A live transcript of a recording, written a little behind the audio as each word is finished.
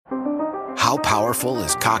How powerful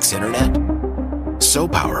is Cox Internet? So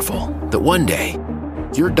powerful that one day,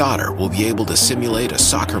 your daughter will be able to simulate a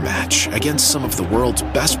soccer match against some of the world's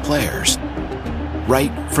best players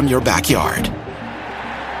right from your backyard.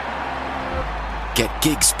 Get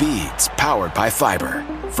gig speeds powered by fiber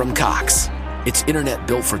from Cox. It's internet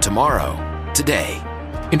built for tomorrow, today.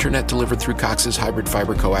 Internet delivered through Cox's hybrid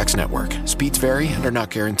fiber coax network. Speeds vary and are not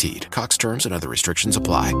guaranteed. Cox terms and other restrictions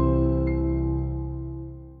apply.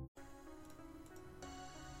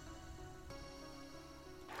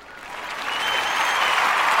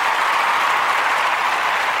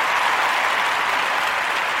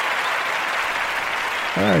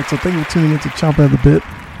 All right, so thank you for tuning in to Chompin at the Bit.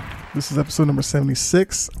 This is episode number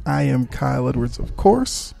 76. I am Kyle Edwards, of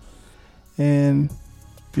course. And,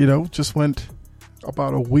 just went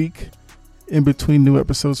about a week in between new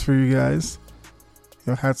episodes for you guys.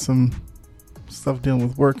 Had some stuff dealing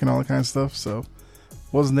with work and all that kind of stuff, so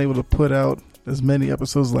wasn't able to put out as many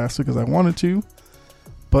episodes last week as I wanted to.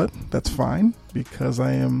 But that's fine, because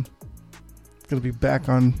I am going to be back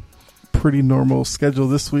on pretty normal schedule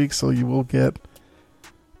this week, so you will get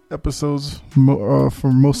episodes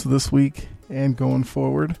for most of this week and going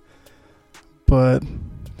forward. But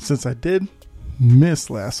since I did miss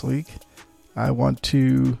last week, I want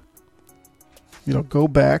to go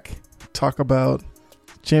back, talk about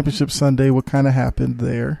Championship Sunday, what kind of happened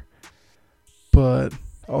there, but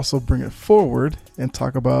also bring it forward and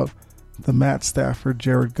talk about the Matt Stafford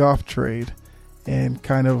Jared Goff trade and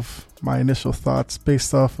kind of my initial thoughts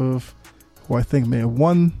based off of who I think may have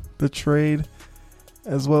won the trade,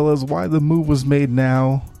 as well as why the move was made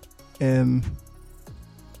now and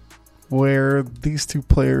where these two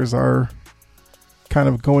players are kind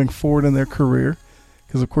of going forward in their career.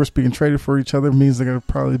 Because, of course, being traded for each other means they're going to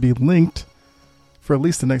probably be linked for at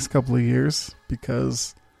least the next couple of years,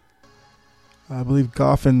 because I believe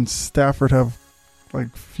Goff and Stafford have like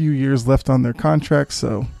a few years left on their contracts.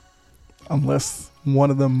 So unless one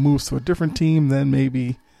of them moves to a different team, then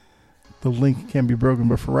maybe the link can be broken.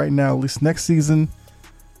 But for right now, at least next season,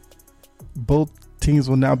 both teams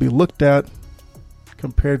will now be looked at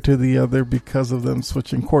compared to the other because of them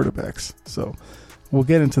switching quarterbacks. So we'll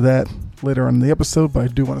get into that later on in the episode, but I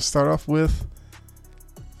do want to start off with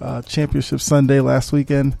Championship Sunday last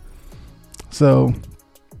weekend. So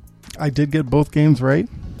I did get both games right,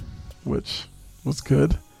 which was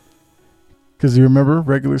good, because you remember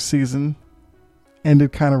regular season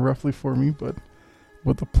ended kind of roughly for me, but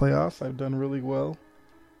with the playoffs I've done really well.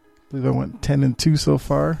 I believe I went 10-2 so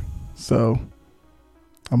far. So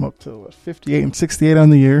I'm up to 58 and 68 on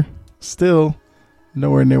the year. Still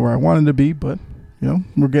nowhere near where I wanted to be, but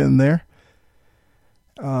we're getting there.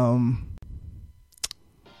 And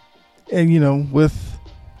with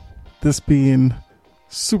this being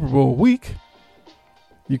Super Bowl week,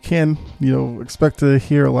 you can expect to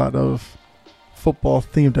hear a lot of football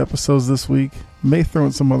themed episodes this week. May throw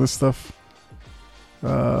in some other stuff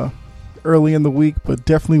early in the week, but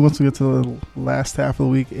definitely once we get to the last half of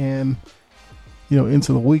the week and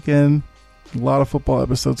into the weekend, a lot of football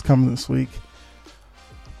episodes coming this week.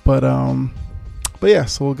 But yeah,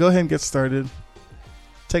 so we'll go ahead and get started.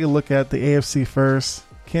 Take a look at the AFC first.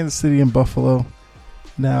 Kansas City and Buffalo.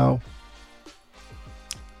 Now,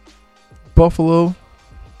 Buffalo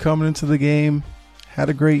coming into the game had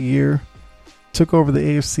a great year, took over the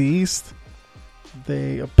AFC East.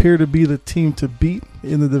 They appear to be the team to beat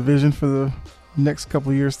in the division for the next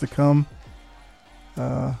couple of years to come.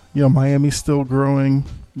 Miami's still growing.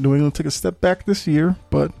 New England took a step back this year,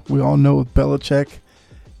 but we all know with Belichick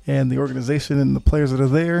and the organization and the players that are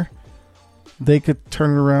there, they could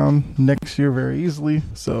turn it around next year very easily.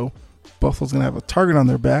 So Buffalo's going to have a target on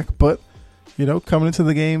their back. But, coming into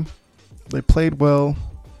the game, they played well.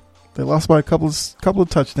 They lost by a couple of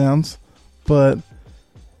touchdowns, but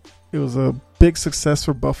it was a big success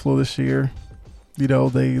for Buffalo this year.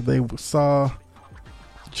 They saw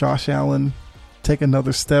Josh Allen take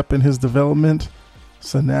another step in his development.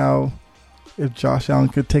 So now if Josh Allen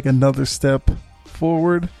could take another step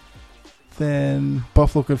forward, then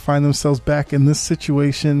Buffalo could find themselves back in this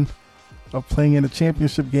situation of playing in a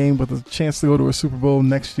championship game with a chance to go to a Super Bowl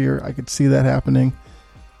next year. I could see that happening.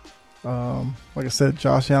 Like I said,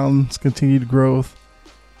 Josh Allen's continued growth.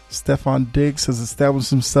 Stephon Diggs has established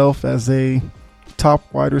himself as a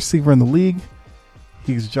top wide receiver in the league.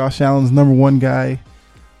 He's Josh Allen's number one guy.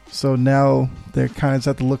 So now they're kind of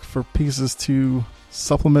have to look for pieces to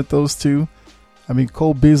supplement those two. I mean,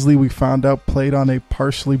 Cole Beasley, we found out, played on a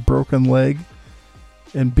partially broken leg.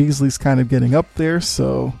 And Beasley's kind of getting up there.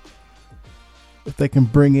 So if they can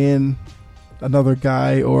bring in another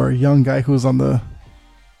guy or a young guy who's on the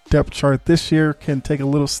depth chart this year, can take a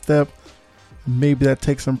little step maybe that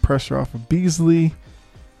takes some pressure off of Beasley.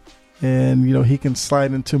 And, he can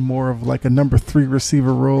slide into more of like a number 3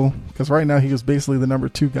 receiver role. Because right now he was basically the number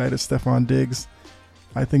 2 guy to Stephon Diggs.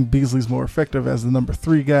 I think Beasley's more effective as the number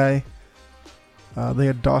 3 guy. They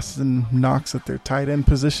had Dawson Knox at their tight end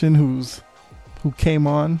position, who came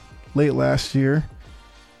on late last year.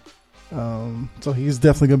 So he's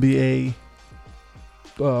definitely going to be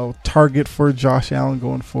a target for Josh Allen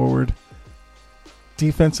going forward.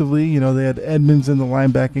 Defensively, they had Edmonds in the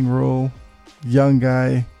linebacking role. Young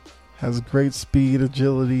guy, has great speed,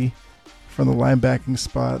 agility from the linebacking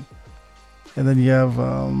spot. And then you have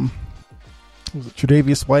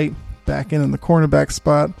Tre'Davious White back in the cornerback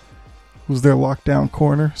spot, who's their lockdown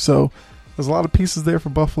corner. So there's a lot of pieces there for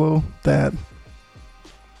Buffalo that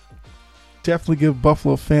definitely give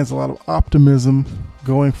Buffalo fans a lot of optimism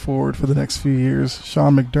going forward for the next few years.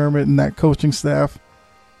 Sean McDermott and that coaching staff,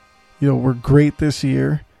 were great this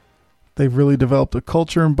year. They've really developed a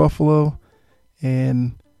culture in Buffalo,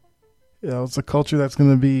 and it's a culture that's going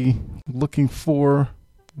to be looking for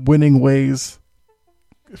winning ways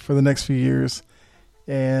for the next few years.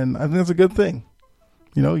 And I think that's a good thing.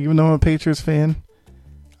 Even though I'm a Patriots fan,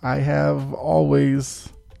 I have always,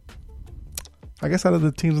 I guess out of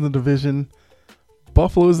the teams in the division,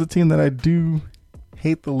 Buffalo is the team that I do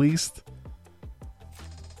hate the least.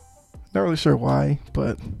 Not really sure why,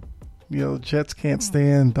 but, Jets can't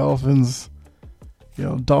stand. Dolphins,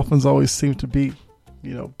 Dolphins always seem to beat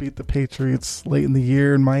the Patriots late in the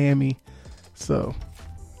year in Miami. So,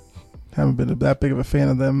 haven't been that big of a fan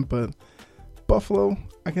of them, but Buffalo,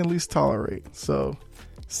 I can at least tolerate. So,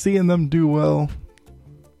 seeing them do well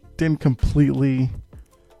didn't completely,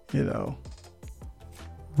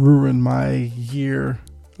 ruin my year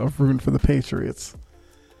of rooting for the Patriots.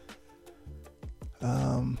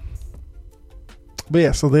 But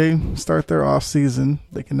yeah, so they start their off season.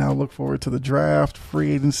 They can now look forward to the draft,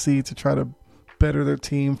 free agency to try to better their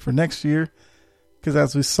team for next year. Because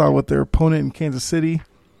as we saw with their opponent in Kansas City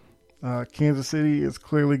is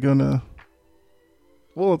clearly going to,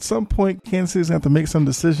 at some point, Kansas City's going to have to make some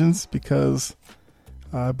decisions because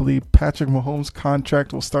I believe Patrick Mahomes'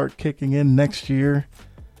 contract will start kicking in next year.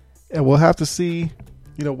 And we'll have to see,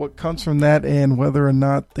 what comes from that and whether or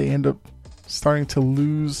not they end up starting to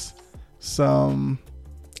lose some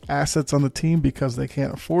assets on the team because they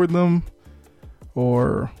can't afford them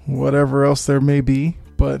or whatever else there may be.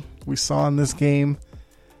 But we saw in this game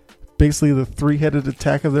basically the 3-headed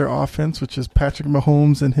attack of their offense, which is Patrick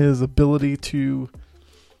Mahomes and his ability to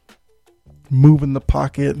move in the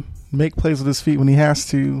pocket, make plays with his feet when he has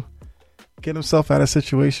to, get himself out of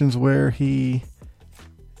situations where he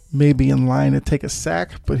may be in line to take a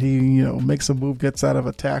sack, but he, makes a move, gets out of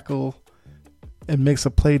a tackle, and makes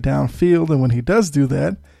a play downfield. And when he does do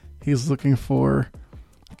that, he's looking for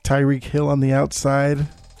Tyreek Hill on the outside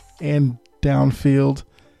and downfield,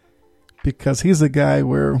 because he's a guy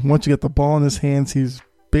where once you get the ball in his hands, he's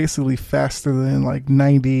basically faster than like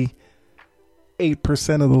 98%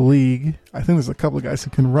 of the league. I think there's a couple of guys who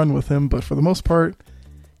can run with him, but for the most part,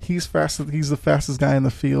 he's faster. He's the fastest guy in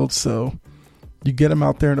the field. So you get him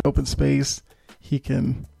out there in open space, he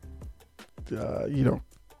can,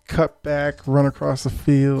 cut back, run across the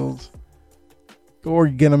field, or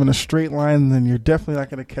you get him in a straight line, then you're definitely not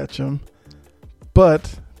going to catch him.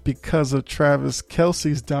 But because of Travis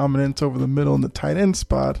Kelce's dominance over the middle in the tight end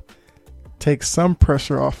spot, takes some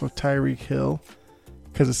pressure off of Tyreek Hill,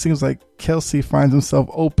 because it seems like Kelce finds himself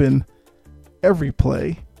open every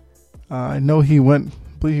play. I know I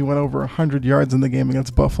believe he went over 100 yards in the game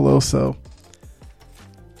against Buffalo. So,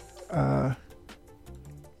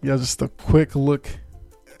 just a quick look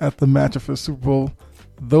at the matchup for the Super Bowl.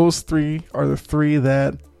 Those three are the three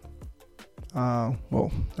that,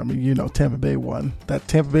 Tampa Bay won. That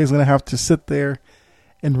Tampa Bay is going to have to sit there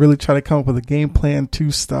and really try to come up with a game plan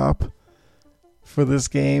to stop for this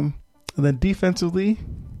game. And then defensively,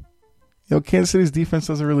 Kansas City's defense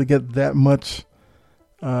doesn't really get that much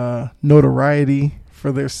notoriety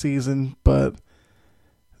for their season, but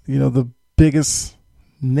the biggest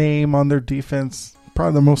name on their defense,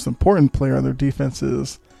 probably the most important player on their defense,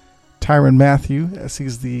 is Tyrann Mathieu, as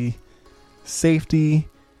he's the safety,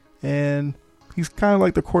 and he's kind of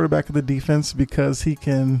like the quarterback of the defense because he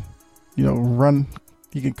can, run.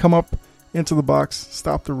 He can come up into the box,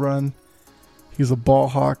 stop the run. He's a ball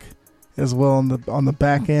hawk as well on the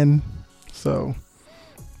back end. So,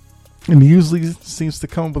 and he usually seems to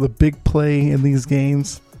come up with a big play in these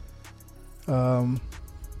games when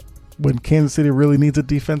Kansas City really needs it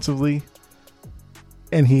defensively.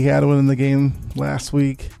 And he had one in the game last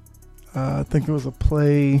week. I think it was a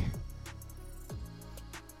play.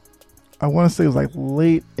 I want to say it was like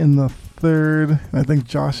late in the third. And I think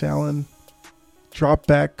Josh Allen dropped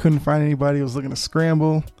back, couldn't find anybody, was looking to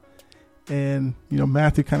scramble. And,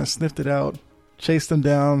 Matthew kind of sniffed it out, chased him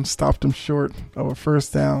down, stopped him short of a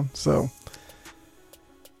first down. So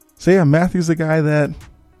yeah, Matthew's the guy that,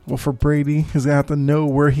 well, for Brady, he's going to have to know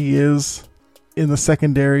where he is in the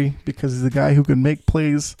secondary because he's a guy who can make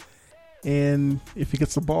plays. And if he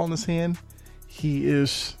gets the ball in his hand, he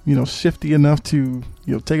is, shifty enough to,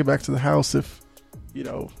 take it back to the house if, you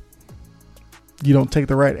don't take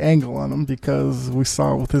the right angle on him, because we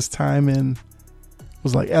saw with his time in,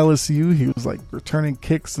 was like LSU, he was like returning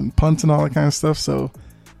kicks and punts and all that kind of stuff. So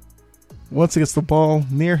once he gets the ball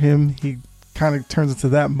near him, he kind of turns into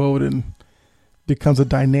that mode and becomes a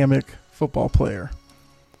dynamic football player.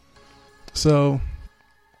 So,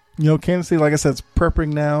 Kansas City, like I said, is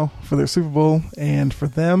prepping now for their Super Bowl, and for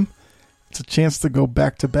them, it's a chance to go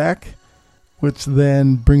back-to-back, which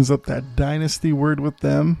then brings up that dynasty word with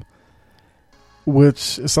them,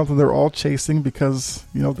 which is something they're all chasing because,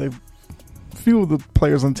 few of the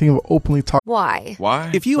players on the team have openly talked. Why?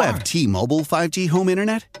 If you have T-Mobile 5G home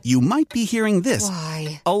internet, you might be hearing this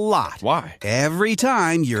a lot. Why? Every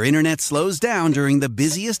time your internet slows down during the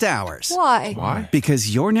busiest hours. Why?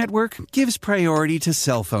 Because your network gives priority to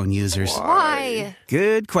cell phone users. Why?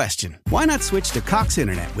 Good question. Why not switch to Cox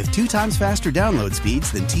Internet with 2 times faster download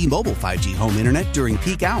speeds than T-Mobile 5G home internet during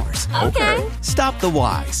peak hours? Okay. Stop the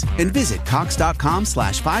whys and visit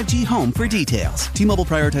cox.com/5G home for details. T-Mobile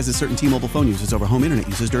prioritizes certain T-Mobile phone users over home internet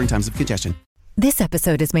users during times of congestion. This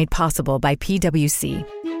episode is made possible by PwC.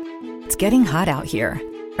 It's getting hot out here.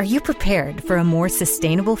 Are you prepared for a more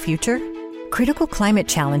sustainable future? Critical climate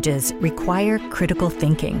challenges require critical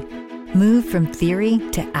thinking. Move from theory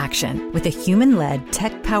to action with a human-led,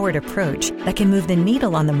 tech-powered approach that can move the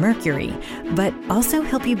needle on the mercury, but also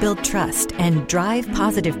help you build trust and drive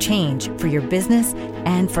positive change for your business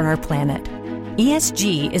and for our planet.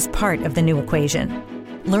 ESG is part of the new equation.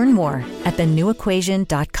 Learn more at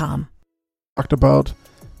thenewequation.com. Talked about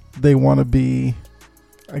they want to be,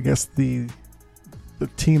 I guess, the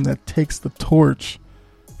team that takes the torch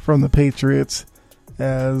from the Patriots.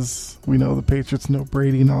 As we know, the Patriots know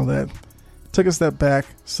Brady and all that. Took a step back.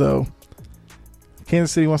 So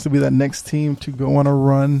Kansas City wants to be that next team to go on a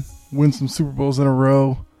run, win some Super Bowls in a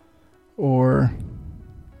row, or,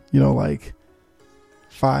 like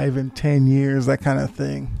 5 and 10 years, that kind of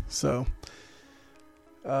thing. So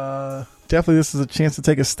definitely this is a chance to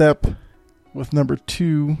take a step with number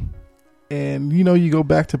 2. And, you go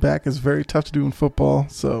back to back is very tough to do in football.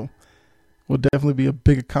 So will definitely be a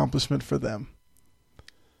big accomplishment for them.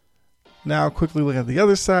 Now, quickly look at the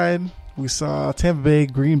other side. We saw Tampa Bay,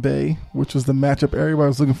 Green Bay, which was the matchup everybody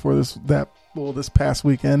was looking for this past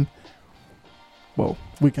weekend. Well,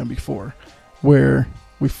 weekend before, where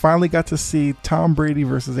we finally got to see Tom Brady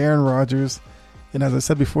versus Aaron Rodgers. And as I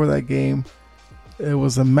said before that game, it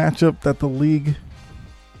was a matchup that the league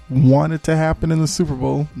wanted to happen in the Super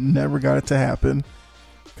Bowl, never got it to happen,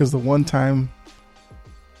 because the one time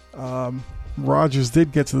Rodgers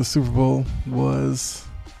did get to the Super Bowl was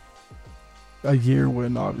a year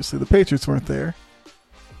when obviously the Patriots weren't there.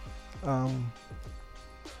 Trying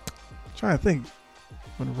to think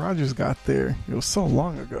when Rodgers got there, it was so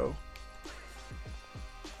long ago.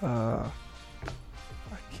 I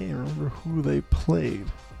can't remember who they played.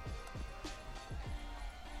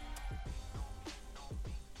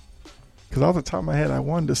 Because off the top of my head, I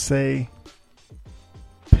wanted to say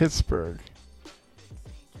Pittsburgh.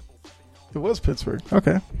 It was Pittsburgh.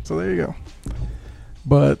 Okay, so there you go.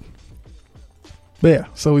 But yeah,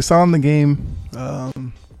 so we saw in the game,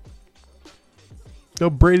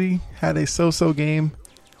 Brady had a so-so game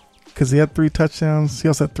because he had 3 touchdowns. He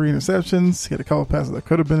also had 3 interceptions. He had a couple passes that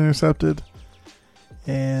could have been intercepted.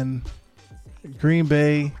 And Green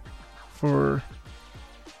Bay, for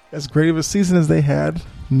as great of a season as they had,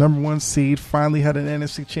 number 1 seed, finally had an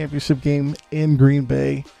NFC Championship game in Green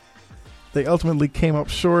Bay. They ultimately came up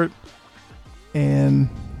short, and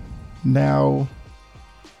now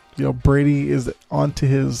Brady is on to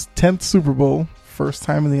his 10th Super Bowl, first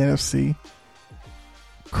time in the NFC.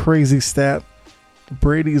 Crazy stat.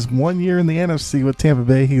 Brady's 1 year in the NFC with Tampa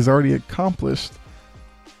Bay. He's already accomplished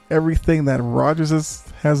everything that Rodgers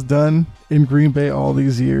has done in Green Bay all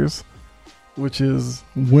these years, which is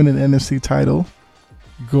win an NFC title,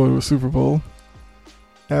 go to a Super Bowl,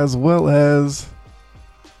 as well as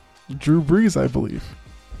Drew Brees, I believe.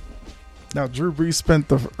 Now, Drew Brees spent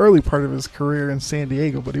the early part of his career in San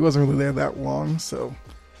Diego, but he wasn't really there that long. So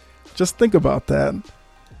just think about that.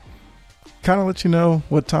 Kind of let you know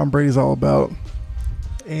what Tom Brady's all about.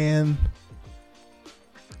 And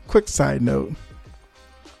quick side note,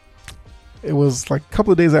 it was like a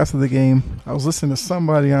couple of days after the game. I was listening to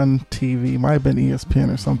somebody on TV, might have been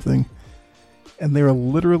ESPN or something, and they were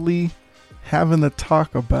literally having a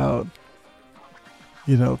talk about,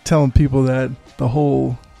 telling people that the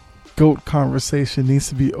whole GOAT conversation needs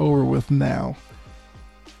to be over with now.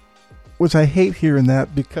 Which I hate hearing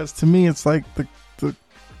that, because to me it's like the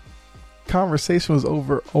conversation was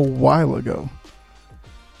over a while ago.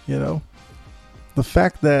 The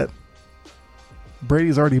fact that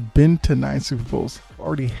Brady's already been to 9 Super Bowls,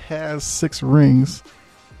 already has 6 rings.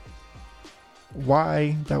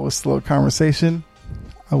 Why that was still a conversation,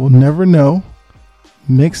 I will never know.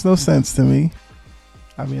 Makes no sense to me.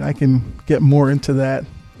 I mean, I can get more into that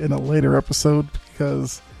in a later episode,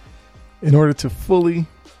 because in order to fully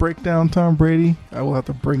break down Tom Brady, I will have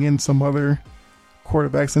to bring in some other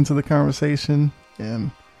quarterbacks into the conversation,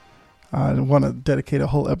 and I want to dedicate a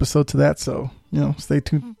whole episode to that. So,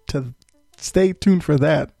 stay tuned for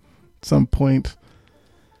that at some point.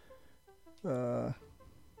 Probably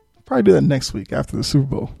do that next week after the Super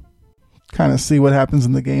Bowl. Kind of see what happens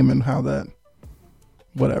in the game and how that,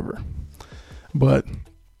 whatever. But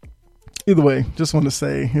either way, just want to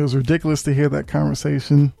say it was ridiculous to hear that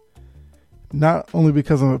conversation. Not only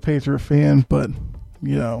because I'm a Patriot fan, but,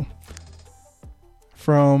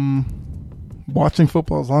 from watching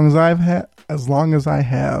football as long as I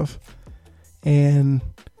have, and,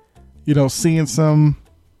 seeing some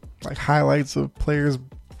like highlights of players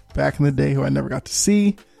back in the day who I never got to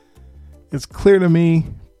see, it's clear to me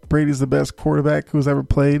Brady's the best quarterback who's ever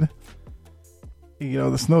played.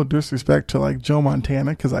 There's no disrespect to like Joe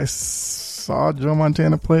Montana, because I saw Joe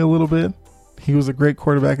Montana play a little bit. He was a great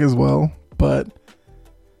quarterback as well, but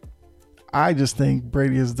I just think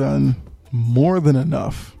Brady has done more than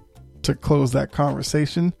enough to close that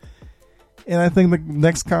conversation. And I think the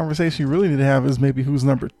next conversation you really need to have is maybe who's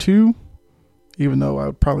number 2, even though I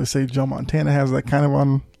would probably say Joe Montana has that kind of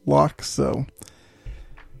on lock. So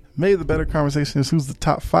maybe the better conversation is who's the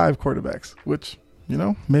top 5 quarterbacks, which,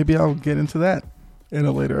 maybe I'll get into that in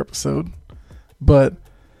a later episode. But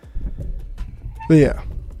yeah,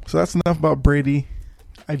 so that's enough about Brady.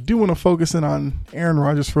 I do want to focus in on Aaron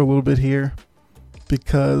Rodgers for a little bit here,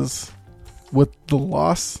 because with the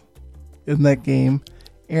loss in that game,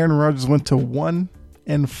 Aaron Rodgers went to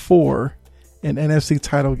 1-4 in NFC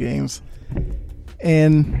title games.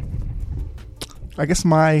 And I guess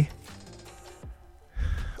my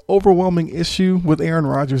overwhelming issue with Aaron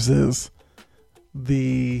Rodgers is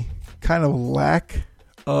the kind of lack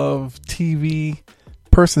of TV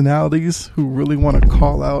personalities who really want to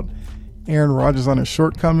call out Aaron Rodgers on his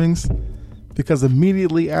shortcomings. Because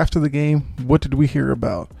immediately after the game, what did we hear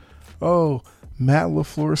about? Oh, Matt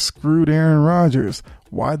LaFleur screwed Aaron Rodgers.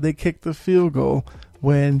 Why'd they kick the field goal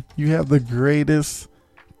when you have the greatest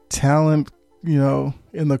talent,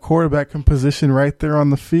 in the quarterback position right there on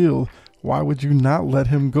the field? Why would you not let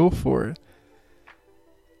him go for it?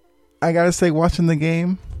 I gotta say, watching the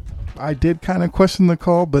game, I did kind of question the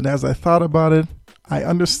call, but as I thought about it, I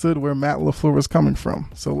understood where Matt LaFleur was coming from.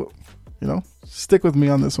 So, stick with me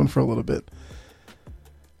on this one for a little bit.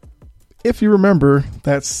 If you remember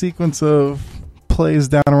that sequence of plays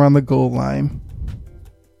down around the goal line,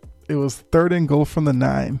 it was 3rd and goal from the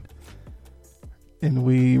 9. And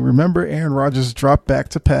we remember Aaron Rodgers dropped back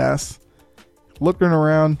to pass, looking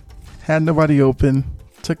around, had nobody open,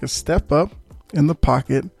 took a step up in the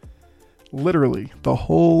pocket. Literally, the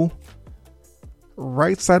whole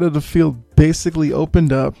right side of the field basically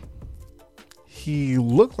opened up. He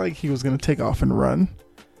looked like he was going to take off and run,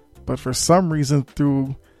 but for some reason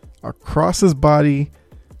threw across his body,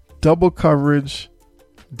 double coverage,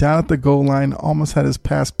 down at the goal line, almost had his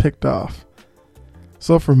pass picked off.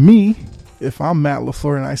 So for me, if I'm Matt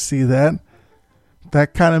LaFleur and I see that,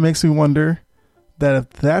 that kind of makes me wonder that if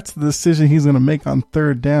that's the decision he's going to make on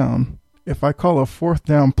 3rd down, if I call a 4th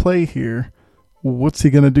down play here, what's he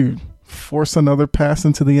going to do? Force another pass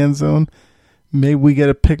into the end zone? Maybe we get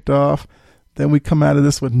it picked off. Then we come out of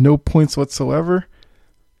this with no points whatsoever.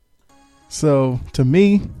 So to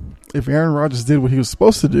me, if Aaron Rodgers did what he was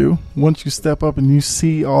supposed to do, once you step up and you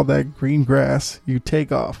see all that green grass, you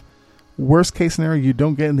take off. Worst case scenario, you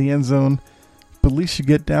don't get in the end zone, but at least you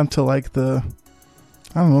get down to like the,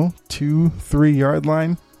 2-3 yard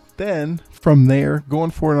line. Then from there,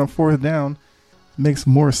 going for it on 4th down makes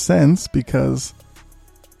more sense, because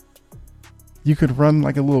you could run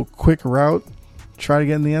like a little quick route, try to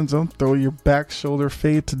get in the end zone, throw your back shoulder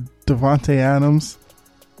fade to Devontae Adams.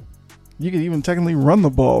 You could even technically run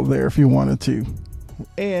the ball there if you wanted to.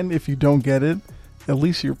 And if you don't get it, at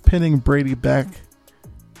least you're pinning Brady back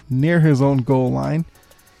near his own goal line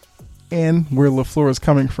and where LaFleur is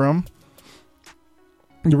coming from.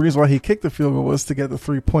 The reason why he kicked the field goal was to get the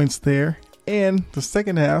 3 points there. And the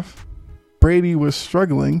second half, Brady was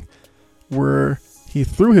struggling where he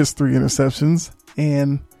threw his 3 interceptions,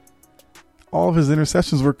 and all of his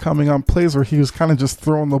interceptions were coming on plays where he was kind of just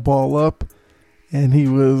throwing the ball up, and he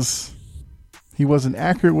wasn't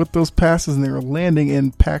accurate with those passes, and they were landing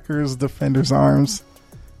in Packers defenders' arms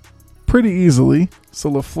pretty easily. So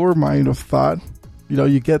LaFleur might have thought,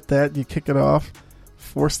 you get that, you kick it off,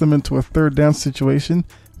 force them into a third down situation.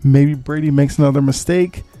 Maybe Brady makes another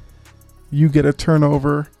mistake. You get a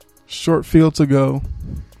turnover, short field to go.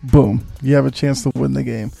 Boom, you have a chance to win the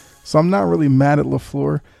game. So I'm not really mad at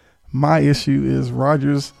LaFleur. My issue is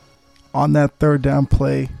Rodgers on that third down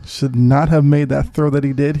play should not have made that throw that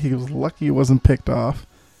he did. He was lucky it wasn't picked off.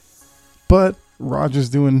 But Rodgers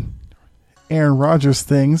doing Aaron Rodgers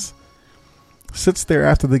things, sits there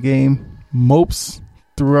after the game, mopes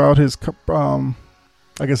throughout his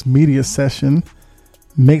media session,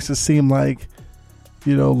 makes it seem like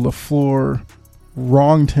LaFleur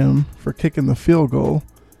wronged him for kicking the field goal,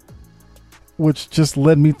 which just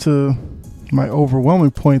led me to my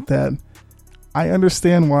overwhelming point that I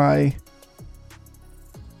understand why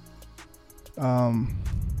I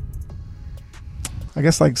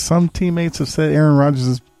guess like some teammates have said Aaron Rodgers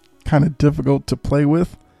is kind of difficult to play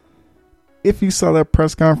with. If you saw that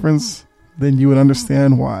press conference, then you would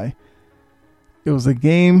understand why. It was a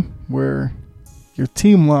game where your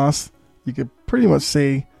team lost. You could pretty much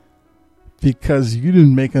say because you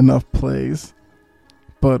didn't make enough plays.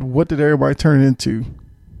 But what did everybody turn it into?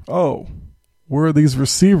 Oh, where are these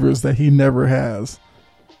receivers that he never has?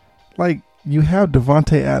 Like, you have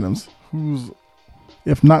Devontae Adams, who's,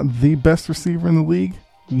 if not the best receiver in the league,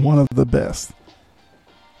 one of the best.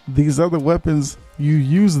 These other weapons, you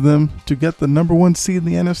use them to get the number 1 seed in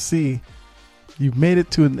the NFC. You made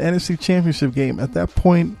it to an NFC championship game. At that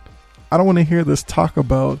point, I don't want to hear this talk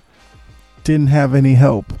about didn't have any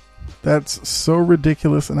help. That's so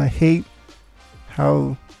ridiculous, and I hate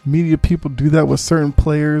how media people do that with certain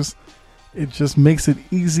players. It just makes it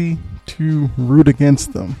easy to root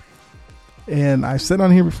against them. And I've said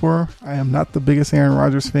on here before, I am not the biggest Aaron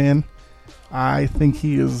Rodgers fan. I think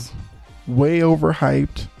he is way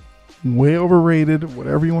overhyped, way overrated,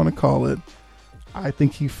 whatever you want to call it. I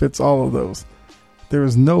think he fits all of those. There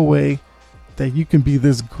is no way that you can be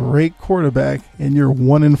this great quarterback and you're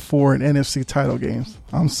 1-4 in NFC title games.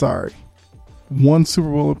 I'm sorry. 1 Super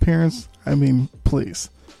Bowl appearance? I mean, please.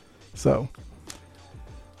 So,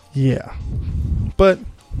 yeah. But,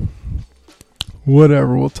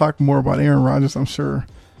 whatever. We'll talk more about Aaron Rodgers, I'm sure,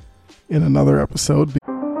 in another episode.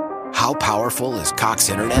 How powerful is Cox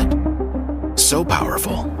Internet? So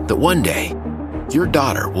powerful that one day, your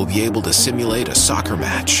daughter will be able to simulate a soccer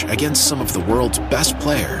match against some of the world's best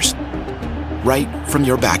players right from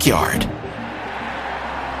your backyard.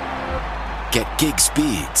 Get gig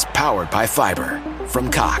speeds powered by fiber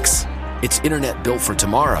from Cox. It's internet built for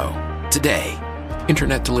tomorrow, today.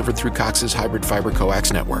 Internet delivered through Cox's hybrid fiber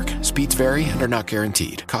coax network. Speeds vary and are not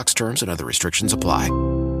guaranteed. Cox terms and other restrictions apply.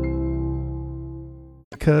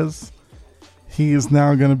 Because he is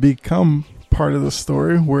now going to become part of the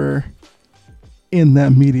story where in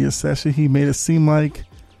that media session, he made it seem like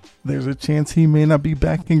there's a chance he may not be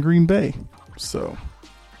back in Green Bay. So,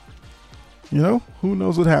 who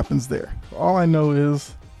knows what happens there. All I know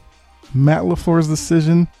is Matt LaFleur's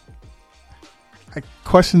decision, I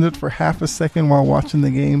questioned it for half a second while watching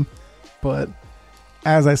the game, but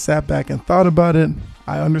as I sat back and thought about it,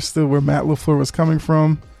 I understood where Matt LaFleur was coming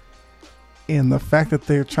from, and the fact that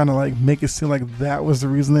they're trying to make it seem like that was the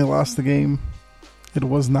reason they lost the game, it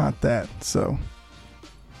was not that. So,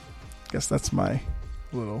 I guess that's my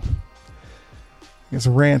little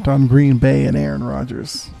rant on Green Bay and Aaron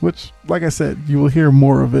Rodgers, which, like I said, you will hear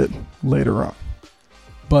more of it later on.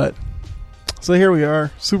 But so here we are,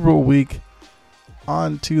 Super Bowl week.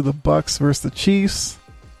 On to the Bucs versus the Chiefs,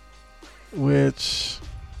 which,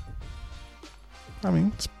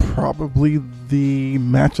 it's probably the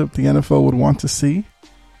matchup the NFL would want to see.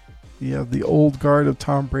 You have the old guard of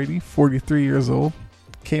Tom Brady, 43 years old,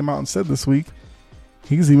 came out and said this week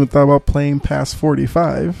he's even thought about playing past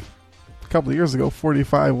 45. A couple of years ago,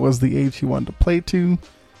 45 was the age he wanted to play to.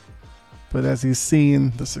 But as he's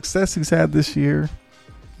seen the success he's had this year,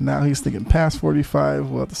 now he's thinking past 45.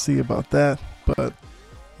 We'll have to see about that. But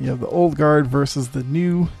you have the old guard versus the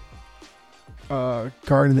new guard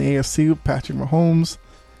in the AFC, Patrick Mahomes.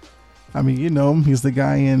 You know him. He's the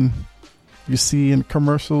guy you see in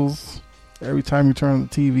commercials every time you turn on the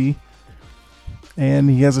TV. And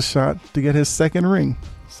he has a shot to get his second ring.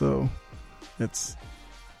 So it's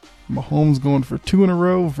Mahomes going for 2 in a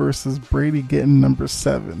row versus Brady getting number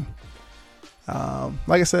 7.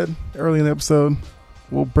 Like I said early in the episode,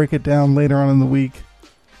 we'll break it down later on in the week,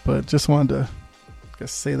 but just wanted to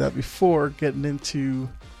say that before getting into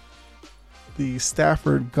the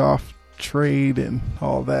Stafford Goff trade and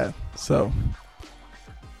all that. So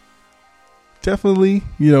definitely,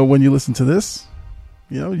 when you listen to this,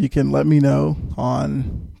 you can let me know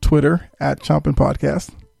on Twitter at Chompin Podcast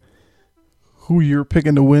who you're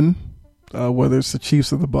picking to win, whether it's the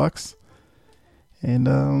Chiefs or the Bucks.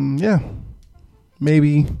 And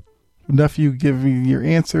maybe enough you give me your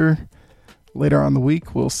answer later on in the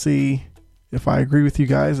week. We'll see if I agree with you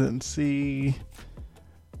guys and see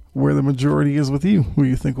where the majority is with you, who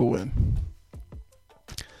you think will win.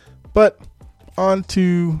 But on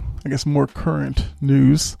to, I guess, more current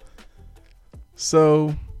news.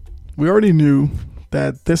 So we already knew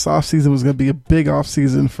that this offseason was going to be a big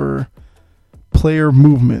offseason for player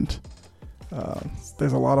movement.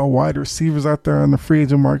 There's a lot of wide receivers out there on the free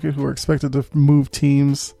agent market who are expected to move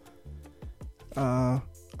teams.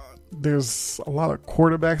 There's a lot of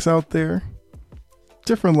quarterbacks out there,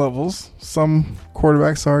 different levels. Some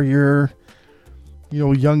quarterbacks are your,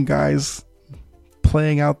 young guys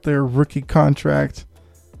playing out their rookie contract,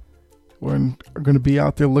 or are going to be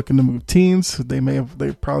out there looking to move teams. They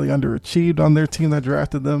probably underachieved on their team that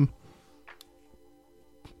drafted them.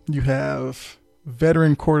 You have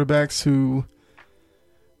veteran quarterbacks who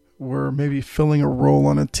were maybe filling a role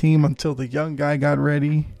on a team until the young guy got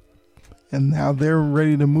ready, and now they're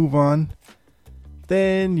ready to move on.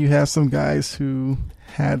 Then you have some guys who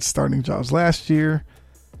had starting jobs last year,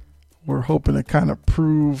 were hoping to kind of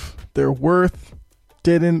prove their worth,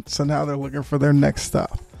 didn't, so now they're looking for their next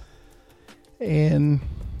stop. And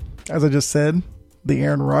as I just said, the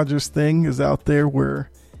Aaron Rodgers thing is out there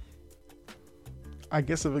where I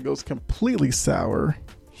guess if it goes completely sour,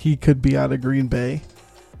 he could be out of Green Bay.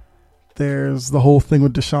 There's the whole thing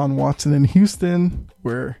with Deshaun Watson in Houston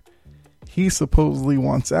where he supposedly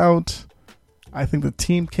wants out. I think the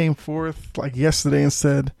team came forth like yesterday and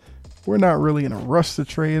said, we're not really in a rush to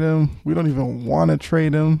trade him. We don't even want to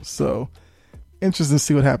trade him. So interesting to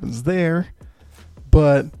see what happens there.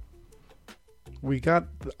 But we got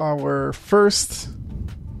our first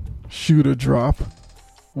shooter drop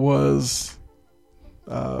was,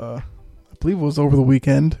 I believe it was over the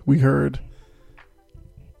weekend. We heard,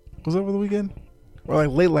 was it over the weekend? Or like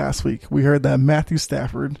late last week, we heard that Matthew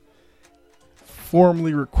Stafford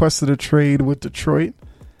formally requested a trade with Detroit.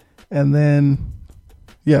 And then,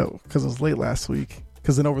 because it was late last week.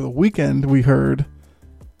 Because then over the weekend, we heard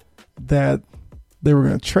that they were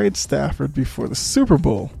going to trade Stafford before the Super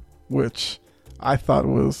Bowl, which I thought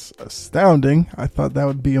was astounding. I thought that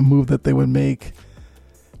would be a move that they would make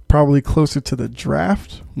probably closer to the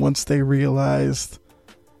draft once they realized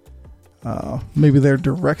maybe their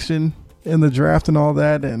direction in the draft and all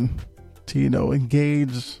that, and to,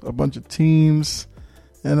 engage a bunch of teams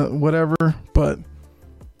and whatever. But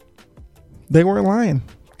they weren't lying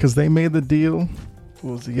because they made the deal, it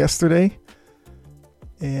was yesterday,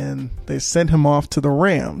 and they sent him off to the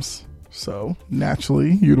Rams. So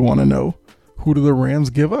naturally, you'd want to know, who do the Rams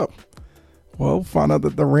give up? Well, found out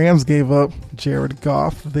that the Rams gave up Jared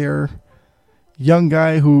Goff, their young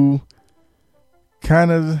guy who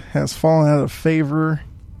kind of has fallen out of favor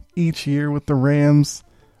each year with the Rams,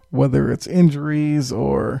 whether it's injuries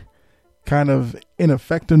or kind of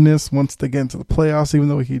ineffectiveness once they get into the playoffs, even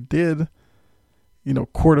though he did,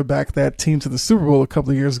 quarterback that team to the Super Bowl a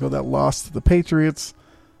couple of years ago that lost to the Patriots.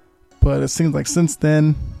 But it seems like since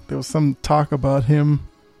then, there was some talk about him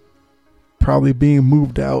probably being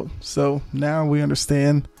moved out. So now we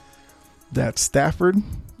understand that Stafford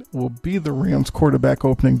will be the Rams quarterback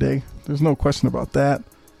opening day. There's no question about that.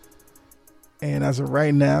 And as of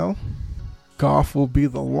right now, Goff will be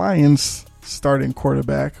the Lions starting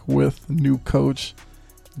quarterback with new coach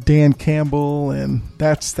Dan Campbell and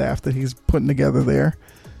that staff that he's putting together there.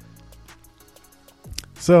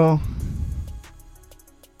 So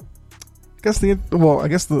I guess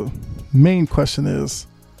the main question is,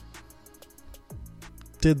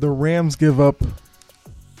 did the Rams give up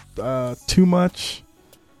too much?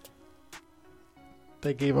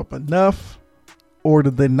 They gave up enough, or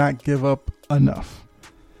did they not give up enough?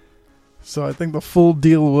 So I think the full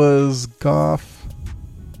deal was Goff.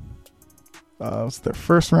 It was their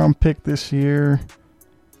first round pick this year.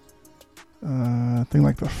 I think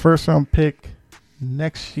like the first round pick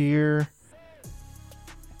next year,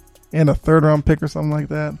 and a third round pick or something like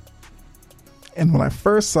that. And when I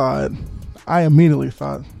first saw it, I immediately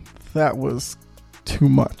thought that was too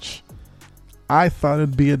much. I thought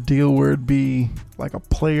it'd be a deal where it'd be like a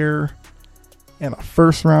player and a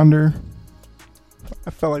first rounder. I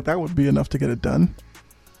felt like that would be enough to get it done.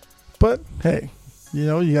 But hey,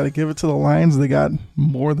 you got to give it to the Lions. They got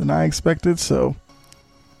more than I expected, so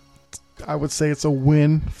I would say it's a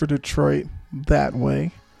win for Detroit that way.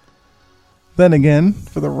 Then again,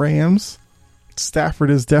 for the Rams, Stafford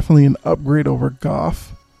is definitely an upgrade over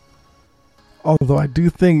Goff. Although I do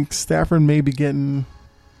think Stafford may be getting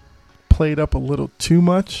played up a little too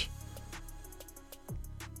much.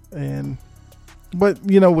 But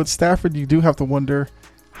with Stafford, you do have to wonder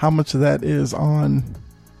how much of that is on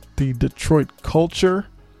the Detroit culture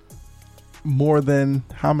more than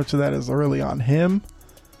how much of that is really on him.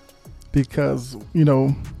 Because,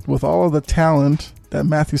 with all of the talent that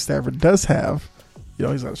Matthew Stafford does have,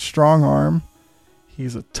 he's got a strong arm.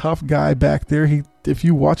 He's a tough guy back there. If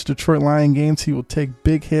you watch Detroit Lion games, he will take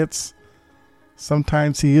big hits.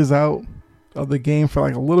 Sometimes he is out of the game for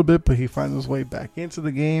like a little bit, but he finds his way back into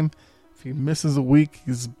the game. If he misses a week,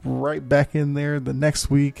 he's right back in there the next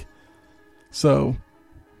week. So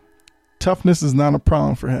toughness is not a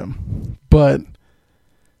problem for him. But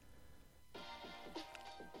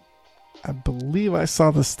I believe I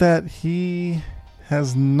saw the stat. He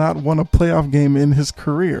has not won a playoff game in his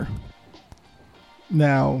career.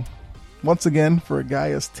 Now, once again, for a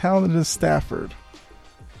guy as talented as Stafford,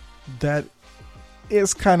 that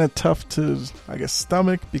is kind of tough to,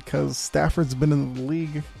 stomach, because Stafford's been in the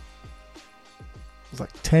league it's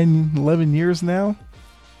like 10, 11 years now.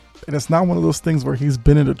 And it's not one of those things where he's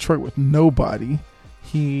been in Detroit with nobody.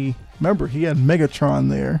 Remember, he had Megatron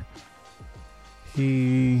there.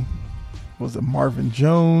 Was it Marvin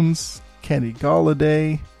Jones, Kenny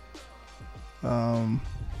Galladay?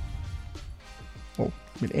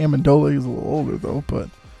 Amendola is a little older though, but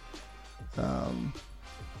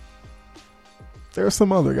there are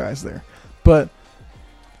some other guys there. But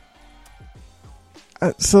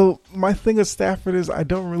so my thing with Stafford is I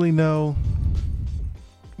don't really know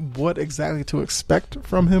what exactly to expect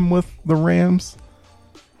from him with the Rams.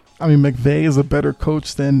 I mean, McVay is a better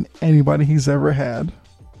coach than anybody he's ever had.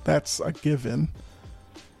 That's a given.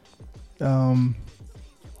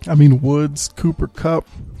 Woods, Cooper Kupp.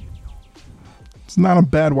 It's not a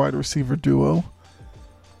bad wide receiver duo.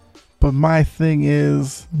 But my thing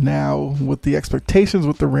is now with the expectations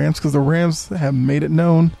with the Rams, because the Rams have made it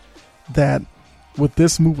known that with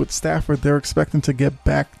this move with Stafford, they're expecting to get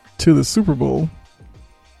back to the Super Bowl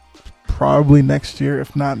probably next year.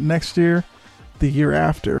 If not next year, the year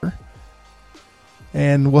after.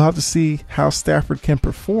 And we'll have to see how Stafford can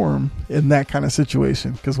perform in that kind of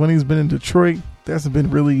situation. Because when he's been in Detroit, there hasn't been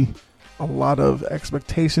really a lot of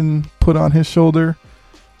expectation put on his shoulder.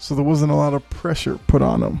 So there wasn't a lot of pressure put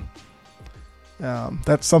on him.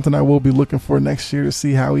 That's something I will be looking for next year to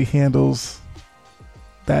see how he handles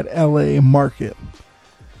that LA market.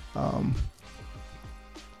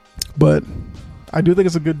 But I do think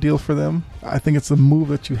it's a good deal for them. I think it's a move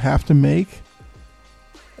that you have to make.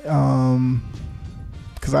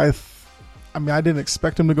 Because I didn't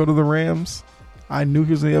expect him to go to the Rams. I knew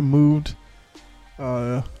he was going to get moved.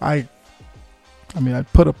 I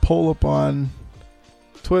put a poll up on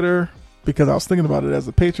Twitter because I was thinking about it as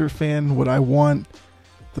a Patriot fan. Would I want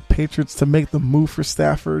the Patriots to make the move for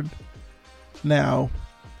Stafford? Now,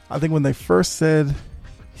 I think when they first said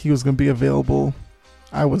he was going to be available,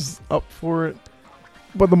 I was up for it.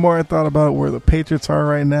 But the more I thought about it, where the Patriots are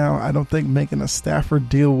right now, I don't think making a Stafford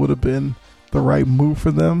deal would have been the right move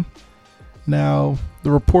for them. Now,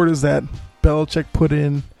 the report is that Belichick put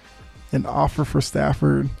in an offer for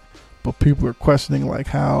Stafford, but people are questioning like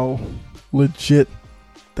how legit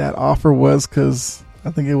that offer was, because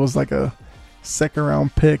I think it was like a second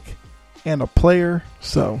round pick and a player.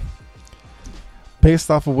 So based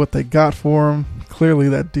off of what they got for him, clearly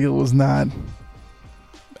that deal was not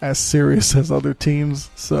as serious as other teams.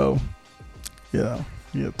 So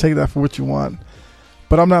take that for what you want.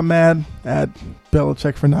 But I'm not mad at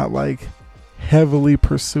Belichick for not like heavily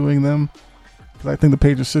pursuing them, because I think the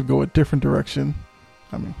Patriots should go a different direction.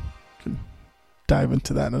 I mean, we can dive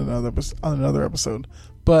into that on another episode.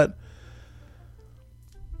 But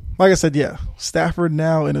like I said, Stafford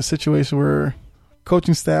now in a situation where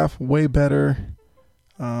coaching staff way better,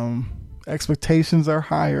 expectations are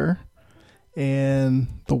higher, and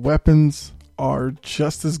the weapons are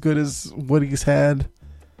just as good as what he's had.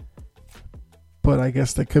 But I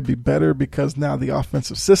guess that could be better, because now the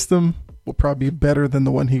offensive system will probably be better than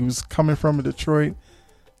the one he was coming from in Detroit,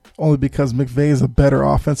 only because McVay is a better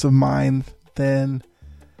offensive mind than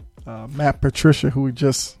Matt Patricia, who he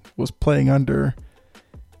just was playing under,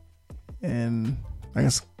 and I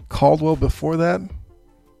guess Caldwell before that,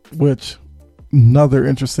 which another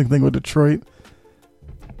interesting thing with Detroit,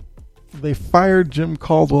 they fired Jim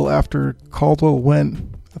Caldwell after Caldwell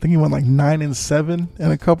went I think he went like 9-7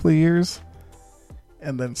 in a couple of years.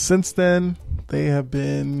 And then since then, they have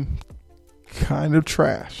been kind of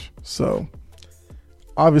trash. So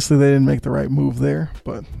obviously they didn't make the right move there,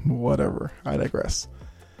 but whatever. I digress.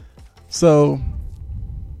 So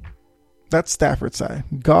that's Stafford's side.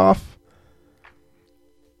 Goff.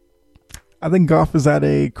 I think Goff is at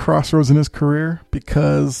a crossroads in his career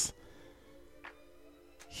because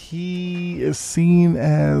he is seen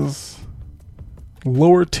as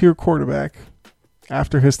lower tier quarterback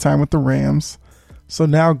after his time with the Rams. So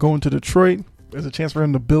now going to Detroit, there's a chance for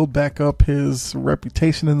him to build back up his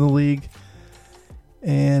reputation in the league.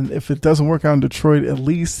 And if it doesn't work out in Detroit, at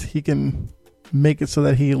least he can make it so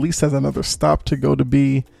that he at least has another stop to go to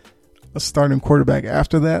be a starting quarterback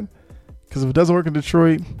after that. Because if it doesn't work in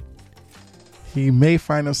Detroit, he may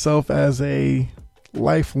find himself as a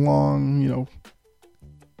lifelong,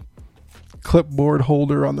 clipboard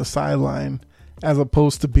holder on the sideline as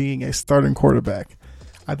opposed to being a starting quarterback.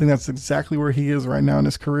 I think that's exactly where he is right now in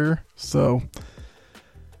his career. So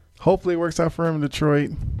hopefully it works out for him in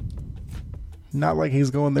Detroit. Not like he's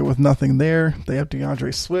going there with nothing there. They have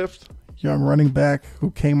DeAndre Swift, young running back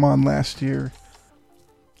who came on last year.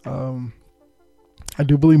 I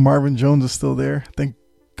do believe Marvin Jones is still there. I think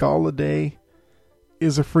Galladay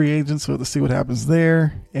is a free agent, so let's see what happens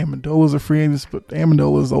there. Amendola is a free agent, but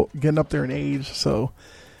Amendola is getting up there in age, so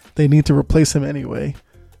they need to replace him anyway.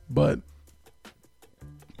 But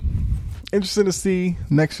interesting to see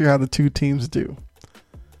next year how the two teams do.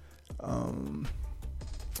 But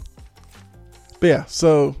yeah,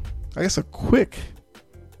 so I guess a quick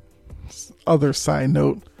other side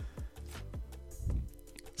note.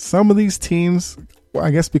 Some of these teams, well, I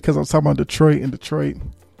guess because I was talking about Detroit, and Detroit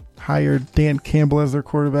hired Dan Campbell as their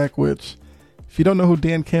quarterback, which if you don't know who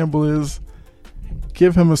Dan Campbell is,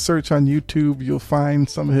 give him a search on YouTube. You'll find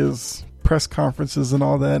some of his press conferences and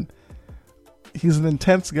all that. He's an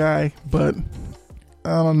intense guy, but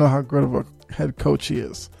I don't know how good of a head coach he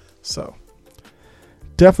is. So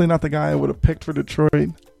definitely not the guy I would have picked for Detroit.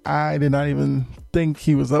 I did not even think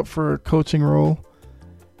he was up for a coaching role.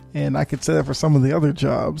 And I could say that for some of the other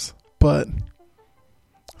jobs. But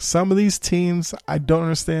some of these teams, I don't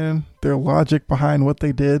understand their logic behind what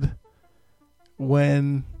they did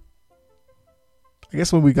when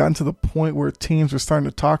we got into the point where teams were starting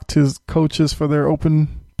to talk to coaches for their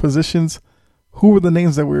open positions. Who were the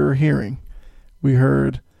names that we were hearing? We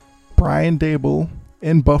heard Brian Daboll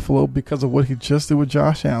in Buffalo because of what he just did with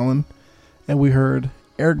Josh Allen. And we heard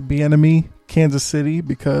Eric Bieniemy, Kansas City,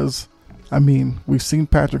 because, we've seen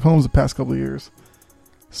Patrick Mahomes the past couple of years.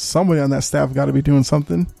 Somebody on that staff got to be doing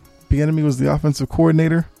something. Bieniemy was the offensive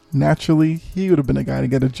coordinator. Naturally, he would have been a guy to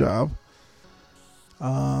get a job.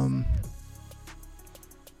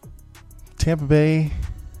 Tampa Bay,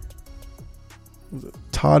 was it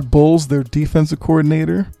Todd Bowles, their defensive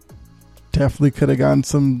coordinator, definitely could have gotten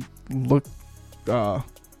some looks.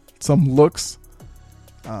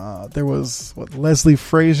 There was Leslie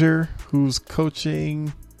Frazier, who's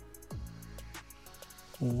coaching.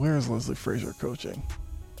 Where is Leslie Frazier coaching?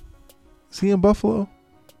 Is he in Buffalo?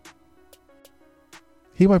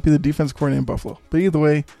 He might be the defense coordinator in Buffalo. But either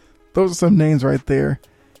way, those are some names right there.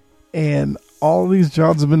 And all of these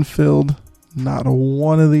jobs have been filled. Not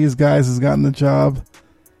one of these guys has gotten the job.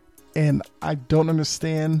 And I don't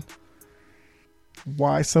understand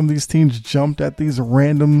why some of these teams jumped at these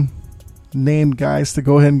random named guys to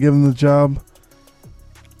go ahead and give them the job.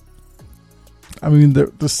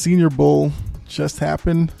 The Senior Bowl just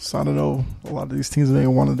happened, so I don't know. A lot of these teams may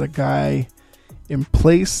have wanted a guy in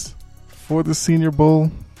place for the Senior Bowl,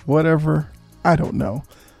 whatever. I don't know.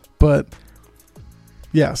 But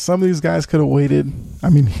yeah, some of these guys could have waited.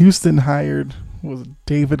 Houston hired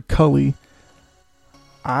David Culley.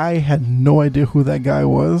 I had no idea who that guy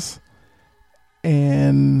was.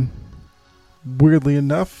 And weirdly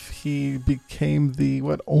enough, he became the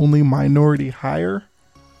only minority hire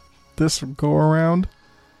this go around.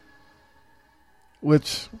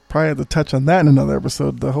 Which probably had to touch on that in another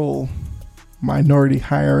episode. The whole minority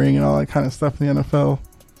hiring and all that kind of stuff in the NFL.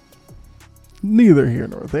 Neither here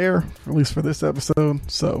nor there, at least for this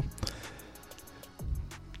episode. So,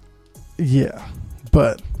 yeah.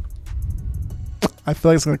 But I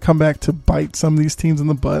feel like it's going to come back to bite some of these teams in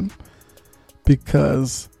the butt.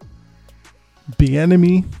 Because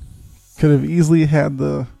Bieniemy could have easily had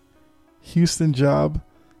the Houston job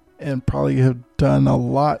and probably have done a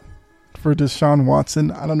lot for Deshaun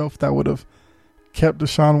Watson. I don't know if that would have kept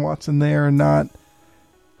Deshaun Watson there or not.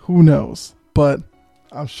 Who knows? But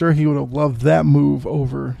I'm sure he would have loved that move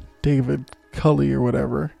over David Culley or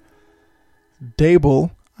whatever.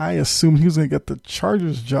 Daboll, I assumed he was going to get the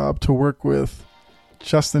Chargers job to work with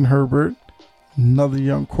Justin Herbert, another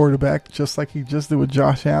young quarterback, just like he just did with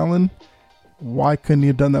Josh Allen. Why couldn't he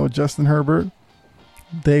have done that with Justin Herbert?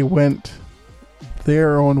 They went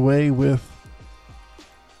their own way with,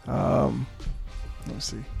 let's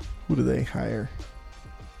see, who did they hire?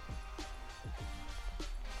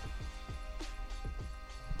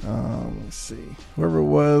 Let's see. Whoever it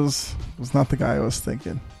was not the guy I was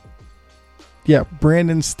thinking. Yeah,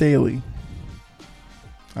 Brandon Staley.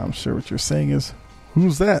 I'm sure what you're saying is,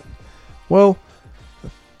 who's that? Well, I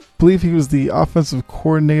believe he was the offensive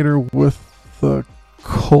coordinator with the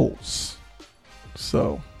Colts.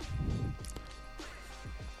 So,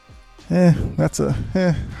 that's a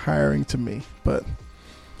hiring to me. But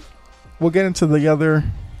we'll get into the other,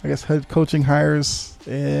 I guess, head coaching hires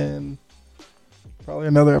in probably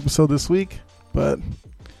another episode this week. But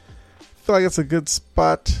I feel like it's a good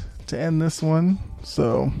spot to end this one.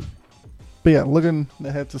 So, but yeah, looking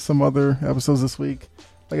ahead to some other episodes this week.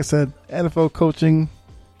 Like I said, NFL coaching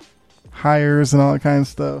hires and all that kind of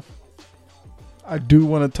stuff. I do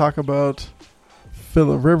want to talk about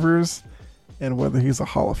Phillip Rivers and whether he's a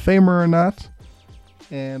Hall of Famer or not.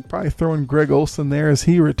 And probably throwing Greg Olsen there as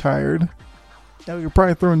he retired. And we could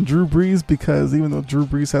probably throw in Drew Brees because even though Drew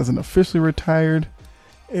Brees hasn't officially retired,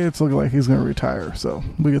 it's looking like he's going to retire. So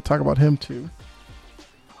we could talk about him too.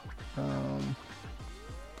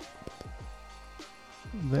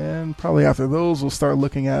 Then probably after those, we'll start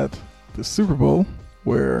looking at the Super Bowl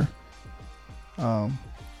where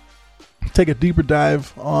take a deeper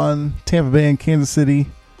dive on Tampa Bay and Kansas City,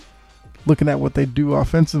 looking at what they do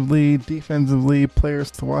offensively, defensively,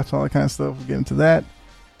 players to watch, all that kind of stuff. We'll get into that.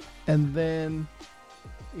 And then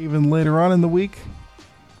even later on in the week,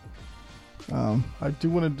 I do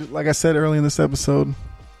want to do, like I said early in this episode,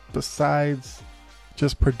 besides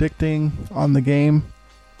just predicting on the game,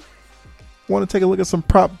 I want to take a look at some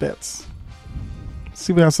prop bets.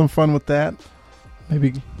 See if we have some fun with that.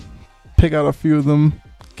 Maybe pick out a few of them,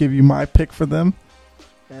 give you my pick for them,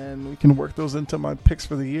 and we can work those into my picks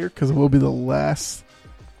for the year because it will be the last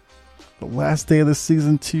day of the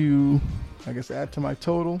season to, I guess, add to my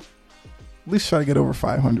total. At least try to get over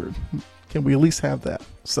 500. Can we at least have that?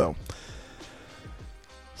 So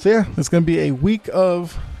yeah, it's going to be a week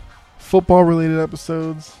of football related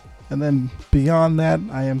episodes. And then beyond that,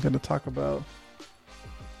 I am going to talk about,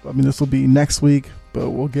 this will be next week,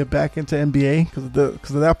 but we'll get back into NBA because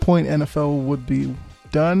at that point, NFL would be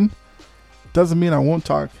done. Doesn't mean I won't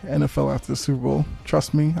talk NFL after the Super Bowl.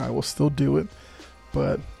 Trust me, I will still do it.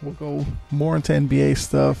 But we'll go more into NBA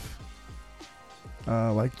stuff.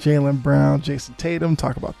 Like Jaylen Brown, Jason Tatum,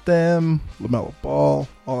 talk about them, LaMelo Ball,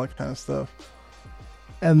 all that kind of stuff.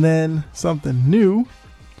 And then something new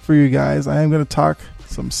for you guys, I am going to talk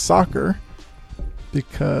some soccer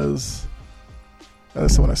because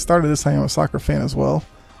so when I started this, I am a soccer fan as well.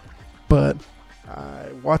 But I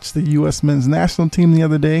watched the U.S. men's national team the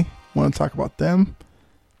other day. Want to talk about them,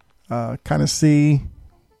 kind of see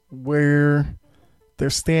where their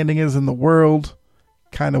standing is in the world,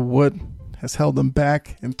 kind of what has held them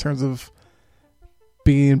back in terms of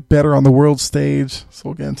being better on the world stage. So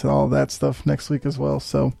we'll get into all of that stuff next week as well.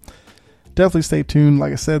 So definitely stay tuned.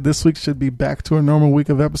 Like I said, this week should be back to a normal week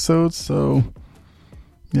of episodes. So,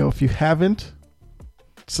 if you haven't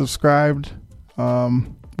subscribed,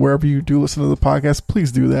 wherever you do listen to the podcast,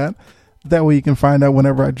 please do that. That way you can find out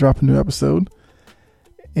whenever I drop a new episode.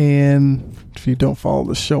 And if you don't follow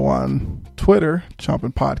the show on Twitter,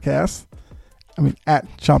 Chompin Podcast, at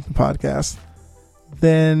Chompin Podcast,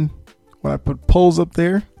 then when I put polls up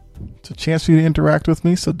there, it's a chance for you to interact with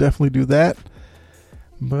me. So definitely do that.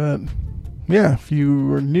 But yeah, if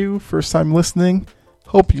you are new, first time listening,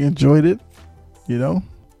 hope you enjoyed it.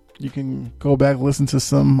 You can go back and listen to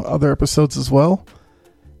some other episodes as well.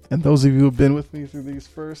 And those of you who have been with me through these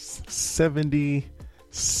first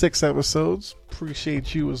 76 episodes,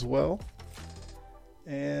 appreciate you as well.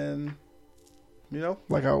 And,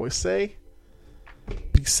 like I always say,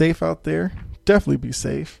 be safe out there. Definitely be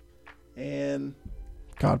safe. And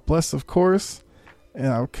God bless, of course. And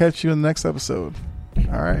I'll catch you in the next episode.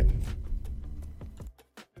 All right.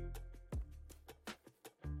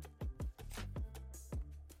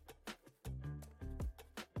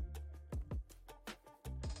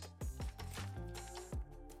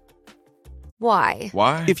 Why?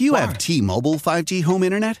 Why? If you have T-Mobile 5G home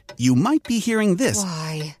internet, you might be hearing this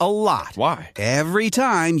Why? a lot. Why? Every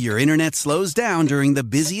time your internet slows down during the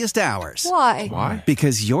busiest hours. Why? Why?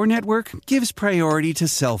 Because your network gives priority to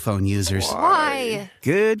cell phone users. Why?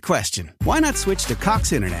 Good question. Why not switch to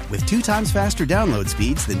Cox Internet with 2 times faster download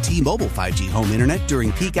speeds than T-Mobile 5G home internet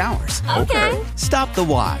during peak hours? Okay. Stop the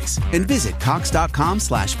whys and visit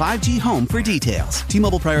cox.com/5G home for details.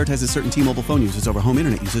 T-Mobile prioritizes certain T-Mobile phone users over home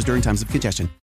internet users during times of congestion.